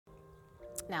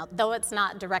Now, though it's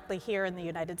not directly here in the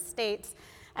United States,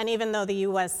 and even though the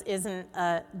U.S. isn't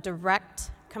a direct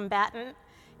combatant,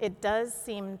 it does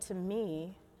seem to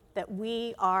me that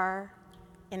we are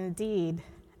indeed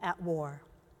at war.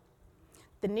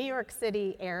 The New York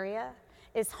City area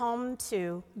is home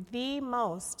to the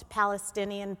most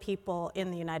Palestinian people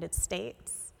in the United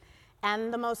States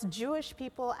and the most Jewish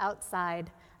people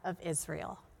outside of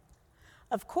Israel.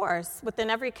 Of course, within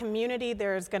every community,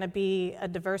 there's going to be a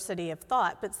diversity of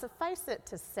thought, but suffice it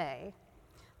to say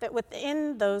that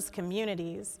within those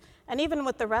communities, and even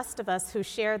with the rest of us who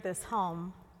share this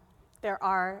home, there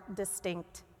are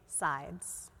distinct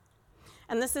sides.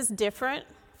 And this is different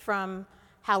from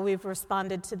how we've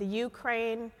responded to the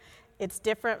Ukraine. It's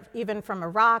different even from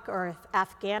Iraq or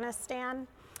Afghanistan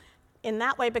in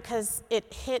that way because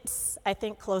it hits, I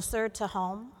think, closer to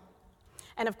home.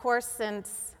 And of course,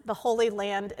 since the Holy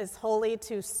Land is holy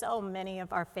to so many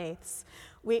of our faiths,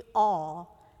 we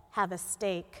all have a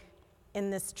stake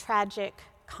in this tragic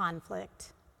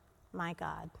conflict. My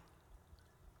God.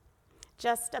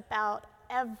 Just about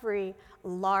every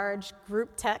large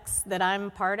group text that I'm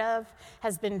part of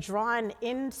has been drawn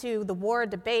into the war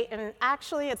debate, and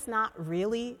actually it's not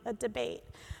really a debate,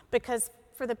 because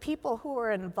for the people who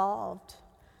are involved,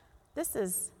 this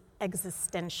is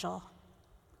existential.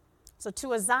 So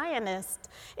to a Zionist,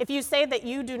 if you say that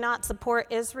you do not support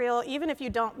Israel, even if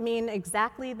you don't mean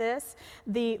exactly this,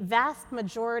 the vast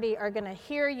majority are going to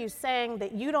hear you saying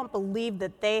that you don't believe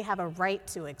that they have a right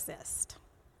to exist.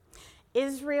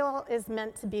 Israel is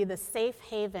meant to be the safe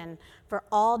haven for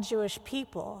all Jewish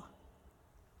people,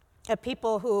 a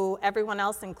people who everyone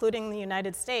else, including the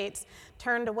United States,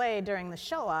 turned away during the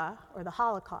Shoah, or the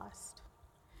Holocaust.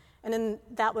 And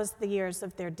that was the years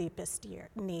of their deepest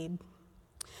need.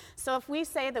 So if we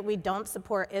say that we don't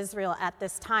support Israel at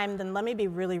this time, then let me be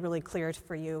really, really clear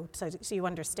for you so you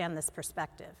understand this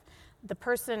perspective. The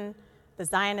person, the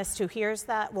Zionist who hears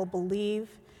that, will believe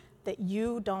that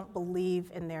you don't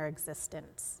believe in their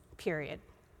existence, period.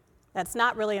 That's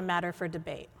not really a matter for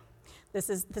debate.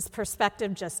 This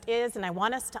perspective just is, and I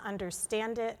want us to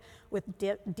understand it with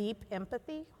deep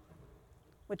empathy,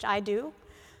 which I do,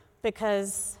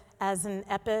 because as an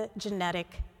epigenetic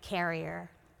carrier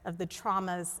of the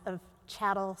traumas of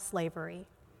chattel slavery,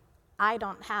 I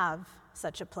don't have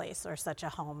such a place or such a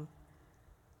home.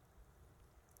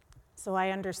 So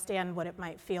I understand what it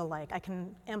might feel like. I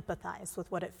can empathize with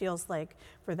what it feels like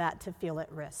for that to feel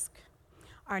at risk.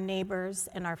 Our neighbors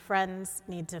and our friends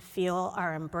need to feel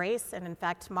our embrace, and in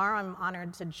fact, tomorrow I'm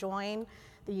honored to join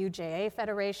the UJA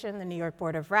Federation, the New York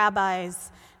Board of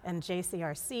Rabbis, and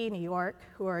JCRC New York,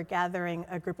 who are gathering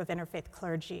a group of interfaith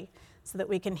clergy so that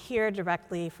we can hear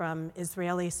directly from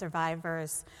Israeli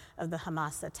survivors of the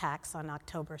Hamas attacks on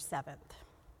October 7th.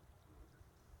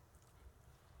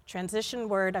 Transition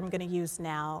word I'm going to use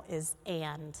now is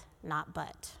and, not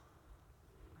but.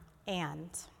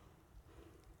 And.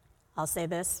 I'll say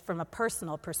this from a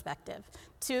personal perspective.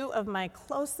 Two of my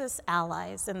closest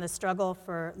allies in the struggle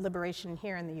for liberation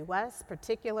here in the U.S.,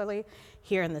 particularly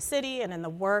here in the city and in the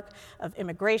work of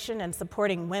immigration and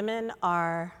supporting women,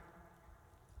 are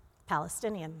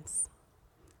Palestinians.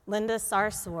 Linda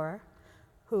Sarsour,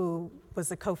 who was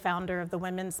the co-founder of the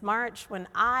Women's March, when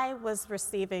I was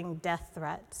receiving death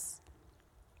threats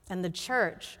and the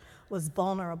church was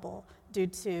vulnerable due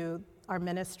to our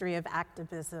ministry of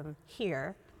activism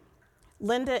here,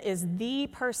 Linda is the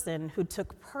person who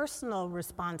took personal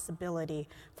responsibility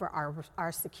for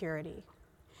our security.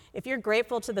 If you're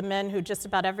grateful to the men who just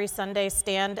about every Sunday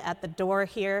stand at the door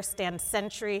here, stand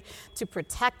sentry to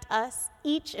protect us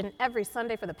each and every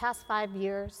Sunday for the past 5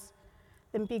 years,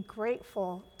 then be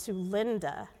grateful to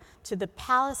Linda, to the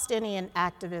Palestinian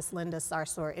activist Linda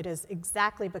Sarsour. It is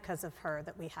exactly because of her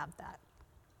that we have that.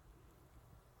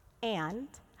 And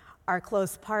our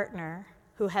close partner,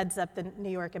 who heads up the New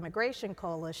York Immigration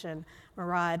Coalition,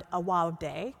 Murad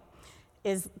Awawdeh,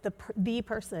 is the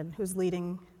person who's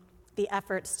leading the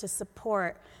efforts to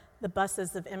support the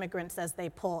buses of immigrants as they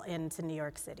pull into New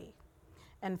York City.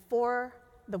 And for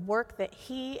the work that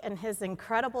he and his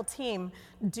incredible team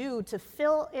do to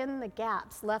fill in the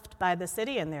gaps left by the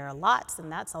city, and there are lots,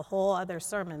 and that's a whole other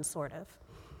sermon, sort of,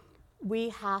 we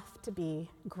have to be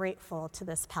grateful to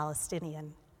this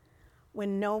Palestinian.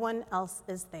 When no one else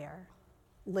is there,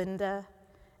 Linda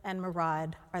and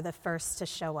Murad are the first to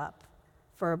show up.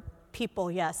 For people,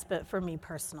 yes, but for me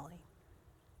personally.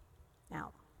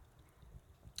 Now,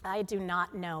 I do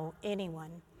not know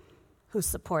anyone who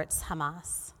supports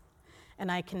Hamas,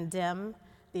 and I condemn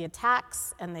the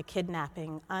attacks and the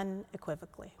kidnapping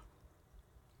unequivocally.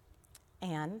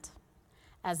 And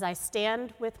as I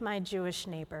stand with my Jewish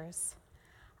neighbors,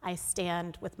 I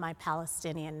stand with my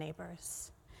Palestinian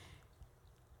neighbors.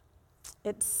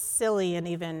 It's silly and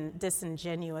even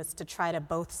disingenuous to try to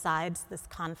both sides this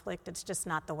conflict. It's just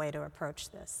not the way to approach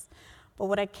this. But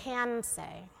what I can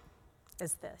say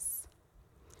is this.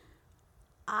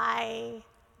 I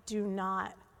do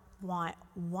not want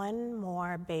one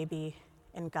more baby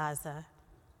in Gaza.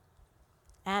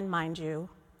 And mind you,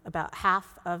 about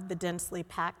half of the densely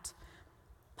packed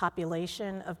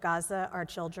population of Gaza are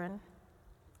children.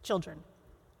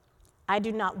 I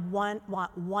do not want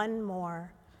one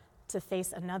more to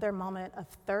face another moment of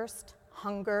thirst,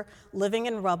 hunger, living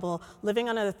in rubble, living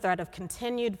under the threat of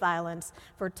continued violence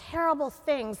for terrible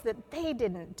things that they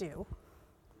didn't do.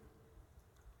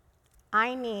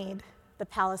 I need the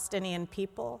Palestinian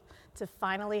people to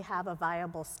finally have a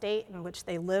viable state in which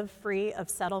they live free of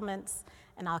settlements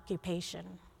and occupation.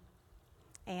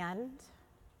 And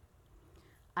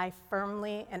I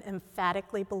firmly and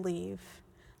emphatically believe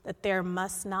that there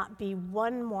must not be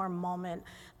one more moment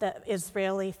that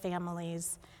Israeli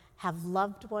families have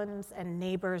loved ones and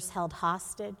neighbors held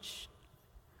hostage.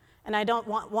 And I don't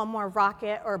want one more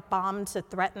rocket or bomb to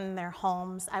threaten their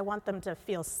homes. I want them to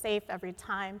feel safe every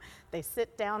time they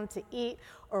sit down to eat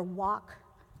or walk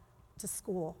to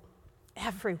school.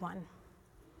 Everyone.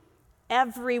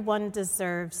 Everyone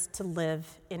deserves to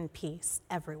live in peace.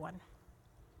 Everyone.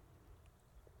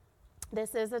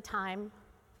 This is a time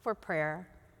for prayer,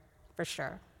 for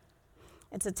sure.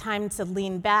 It's a time to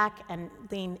lean back and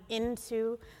lean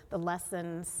into the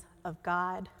lessons of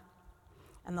God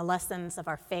and the lessons of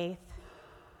our faith.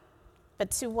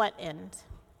 But to what end?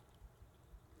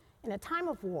 In a time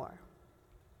of war,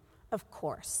 of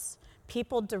course,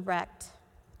 people direct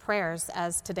prayers,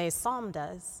 as today's psalm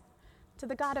does, to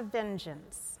the God of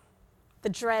vengeance, the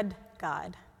dread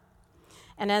God.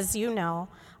 And as you know,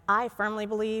 I firmly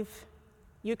believe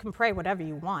you can pray whatever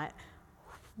you want,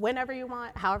 whenever you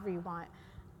want, however you want.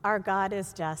 Our God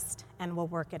is just and will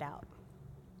work it out.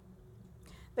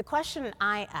 The question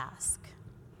I ask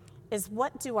is,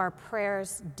 what do our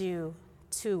prayers do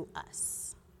to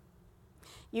us?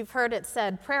 You've heard it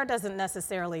said, prayer doesn't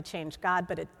necessarily change God,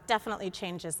 but it definitely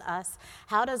changes us.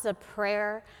 How does a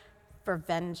prayer for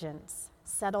vengeance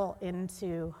settle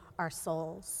into our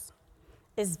souls?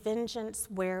 Is vengeance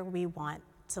where we want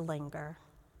to linger?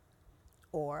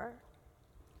 Or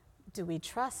do we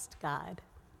trust God,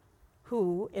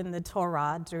 who in the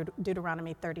Torah,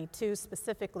 Deuteronomy 32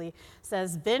 specifically,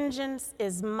 says, vengeance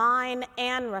is mine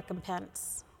and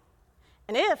recompense?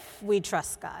 And if we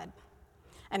trust God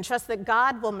and trust that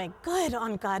God will make good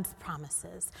on God's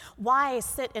promises, why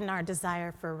sit in our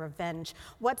desire for revenge?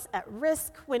 What's at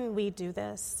risk when we do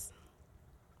this?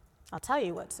 I'll tell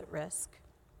you what's at risk.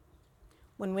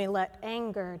 When we let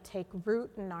anger take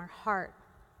root in our heart,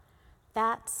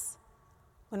 that's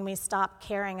when we stop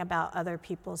caring about other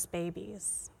people's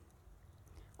babies.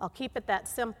 I'll keep it that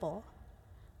simple,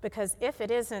 because if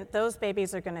it isn't, those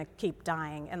babies are going to keep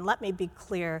dying. And let me be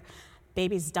clear,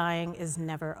 babies dying is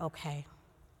never okay.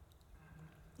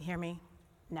 You hear me?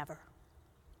 Never.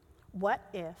 What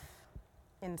if,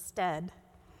 instead,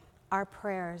 our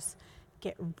prayers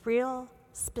get real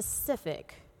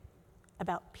specific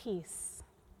about peace?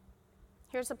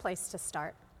 Here's a place to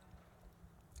start.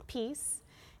 Peace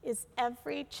is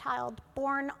every child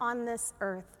born on this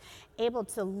earth able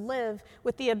to live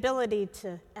with the ability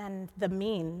to and the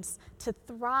means to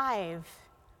thrive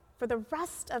for the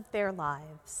rest of their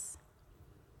lives,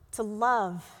 to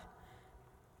love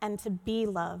and to be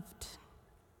loved,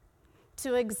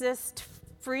 to exist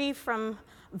free from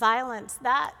violence.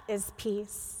 That is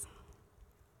peace.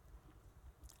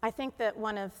 I think that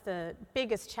one of the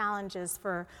biggest challenges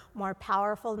for more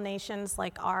powerful nations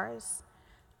like ours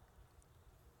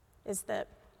is that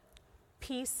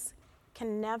peace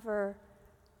can never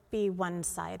be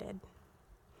one-sided.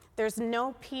 There's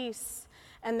no peace,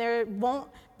 and there won't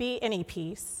be any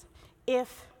peace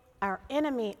if our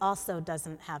enemy also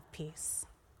doesn't have peace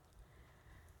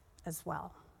as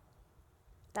well.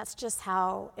 That's just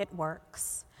how it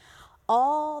works.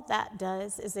 All that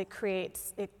does is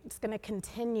it's going to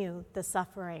continue the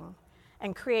suffering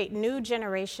and create new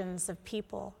generations of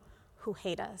people who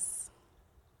hate us.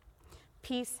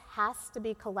 Peace has to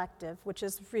be collective, which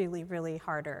is really, really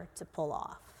harder to pull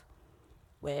off,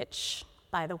 which,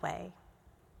 by the way,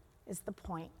 is the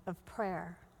point of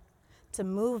prayer, to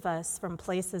move us from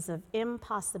places of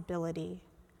impossibility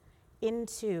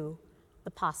into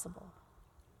the possible.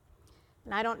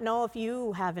 And I don't know if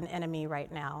you have an enemy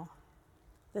right now.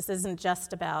 This isn't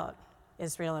just about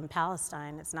Israel and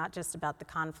Palestine. It's not just about the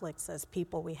conflicts as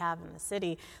people we have in the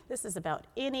city. This is about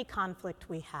any conflict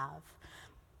we have.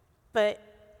 But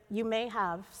you may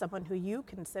have someone who you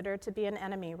consider to be an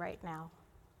enemy right now.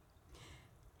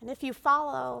 And if you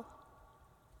follow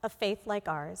a faith like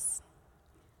ours,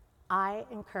 I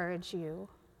encourage you,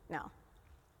 no,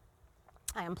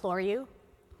 I implore you.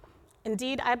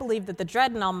 Indeed, I believe that the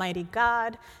dread and almighty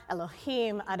God,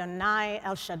 Elohim, Adonai,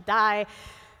 El Shaddai,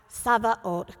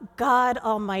 Sabaoth, God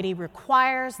Almighty,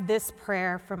 requires this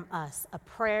prayer from us, a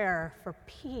prayer for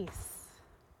peace.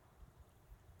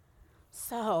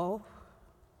 So,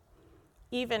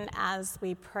 even as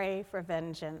we pray for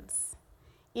vengeance,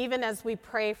 even as we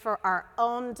pray for our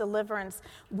own deliverance,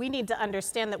 we need to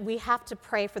understand that we have to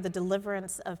pray for the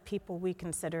deliverance of people we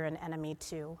consider an enemy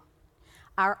too.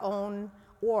 Our own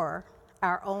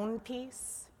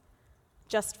peace,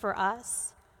 just for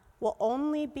us, will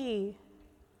only be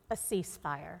a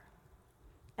ceasefire.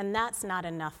 And that's not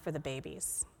enough for the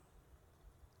babies.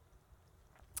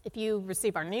 If you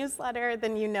receive our newsletter,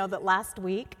 then you know that last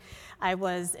week I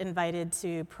was invited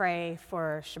to pray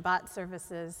for Shabbat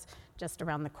services just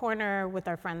around the corner with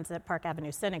our friends at Park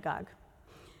Avenue Synagogue.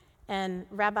 And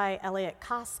Rabbi Elliot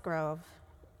Cosgrove,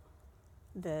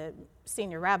 the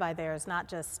senior rabbi there, is not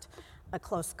just a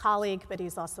close colleague, but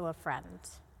he's also a friend,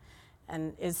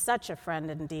 and is such a friend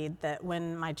indeed that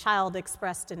when my child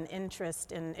expressed an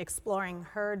interest in exploring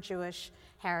her Jewish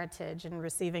heritage and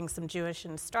receiving some Jewish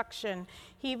instruction,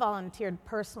 he volunteered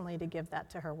personally to give that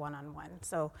to her one-on-one.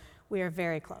 So we are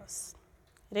very close.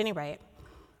 At any rate,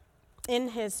 in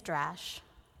his drash,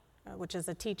 which is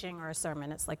a teaching or a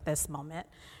sermon, it's like this moment,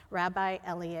 Rabbi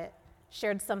Elliot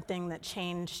shared something that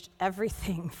changed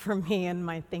everything for me in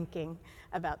my thinking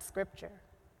about Scripture.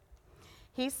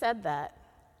 He said that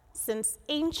since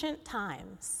ancient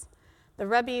times, the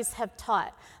rabbis have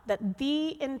taught that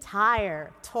the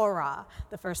entire Torah,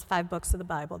 the first 5 books of the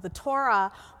Bible, the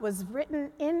Torah was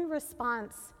written in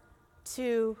response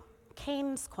to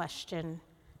Cain's question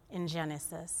in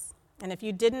Genesis. And if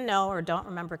you didn't know or don't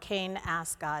remember, Cain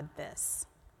asked God this: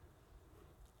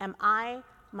 "Am I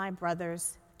my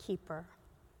brother's keeper?"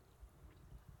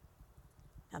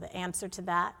 Now, the answer to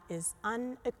that is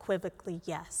unequivocally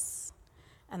yes.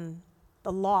 And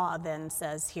the law then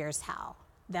says, here's how.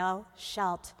 Thou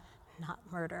shalt not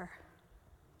murder.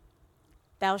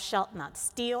 Thou shalt not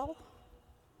steal.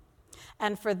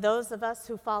 And for those of us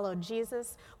who follow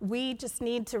Jesus, we just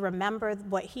need to remember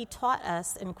what he taught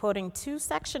us in quoting 2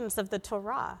 sections of the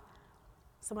Torah.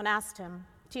 Someone asked him,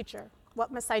 "Teacher,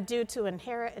 what must I do to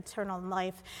inherit eternal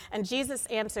life?" And Jesus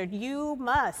answered, "You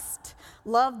must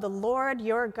love the Lord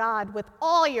your God with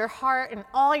all your heart and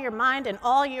all your mind and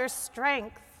all your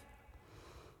strength."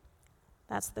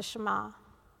 That's the Shema.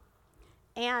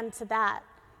 And to that,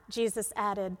 Jesus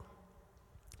added,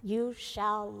 "You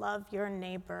shall love your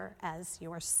neighbor as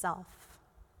yourself,"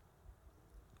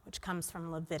 which comes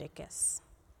from Leviticus.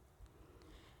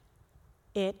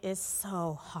 It is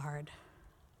so hard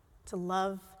to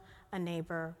love a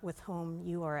neighbor with whom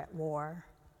you are at war.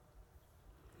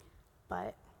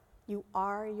 But you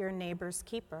are your neighbor's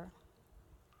keeper.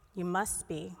 You must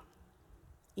be,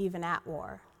 even at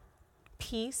war.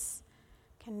 Peace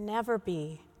can never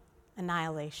be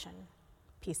annihilation.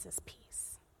 Peace is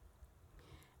peace.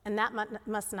 And that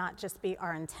must not just be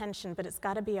our intention, but it's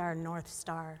got to be our North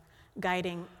Star,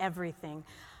 guiding everything,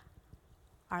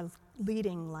 our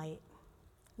leading light.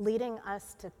 Leading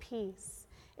us to peace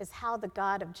is how the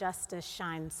God of justice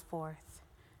shines forth.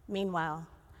 Meanwhile,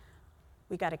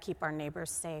 we got to keep our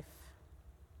neighbors safe.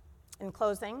 In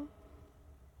closing,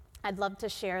 I'd love to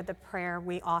share the prayer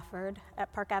we offered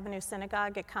at Park Avenue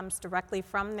Synagogue. It comes directly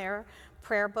from their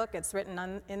prayer book. It's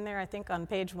written in there, I think, on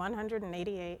page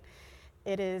 188.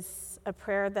 It is a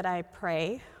prayer that I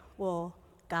pray will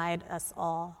guide us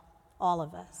all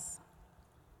of us.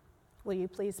 Will you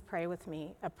please pray with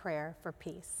me a prayer for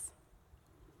peace?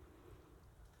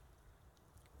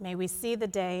 May we see the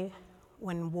day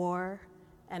when war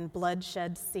and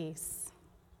bloodshed cease,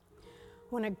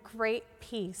 when a great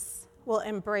peace will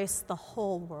embrace the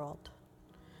whole world.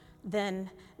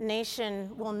 Then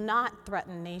nation will not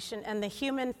threaten nation, and the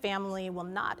human family will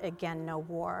not again know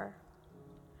war.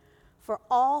 For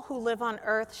all who live on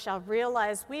earth shall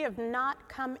realize we have not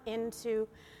come into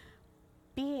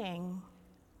being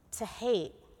to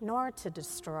hate nor to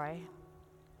destroy.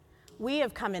 We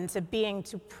have come into being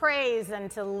to praise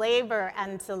and to labor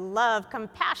and to love.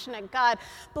 Compassionate God,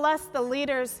 bless the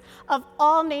leaders of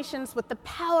all nations with the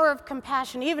power of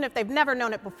compassion, even if they've never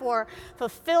known it before.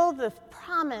 Fulfill the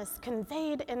promise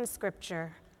conveyed in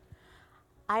Scripture.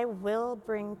 I will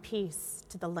bring peace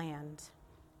to the land,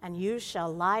 and you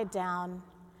shall lie down,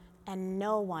 and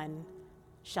no one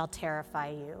shall terrify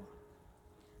you.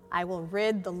 I will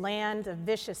rid the land of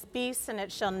vicious beasts, and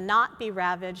it shall not be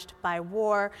ravaged by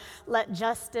war. Let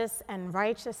justice and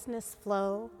righteousness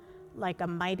flow like a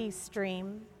mighty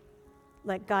stream.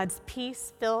 Let God's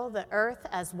peace fill the earth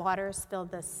as waters fill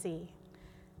the sea.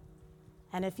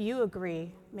 And if you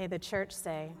agree, may the church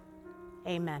say,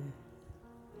 Amen.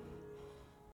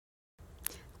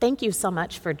 Thank you so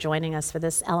much for joining us for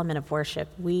this element of worship.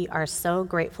 We are so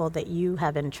grateful that you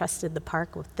have entrusted the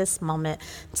park with this moment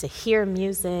to hear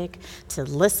music, to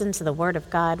listen to the Word of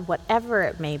God, whatever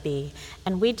it may be.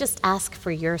 And we just ask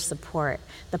for your support.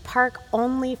 The park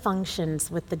only functions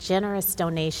with the generous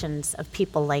donations of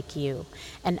people like you.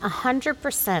 And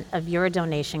 100% of your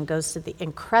donation goes to the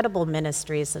incredible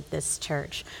ministries of this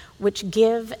church, which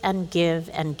give and give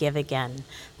and give again.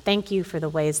 Thank you for the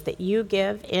ways that you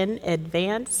give in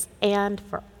advance and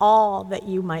for all that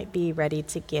you might be ready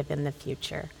to give in the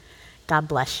future. God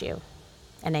bless you,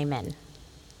 and amen.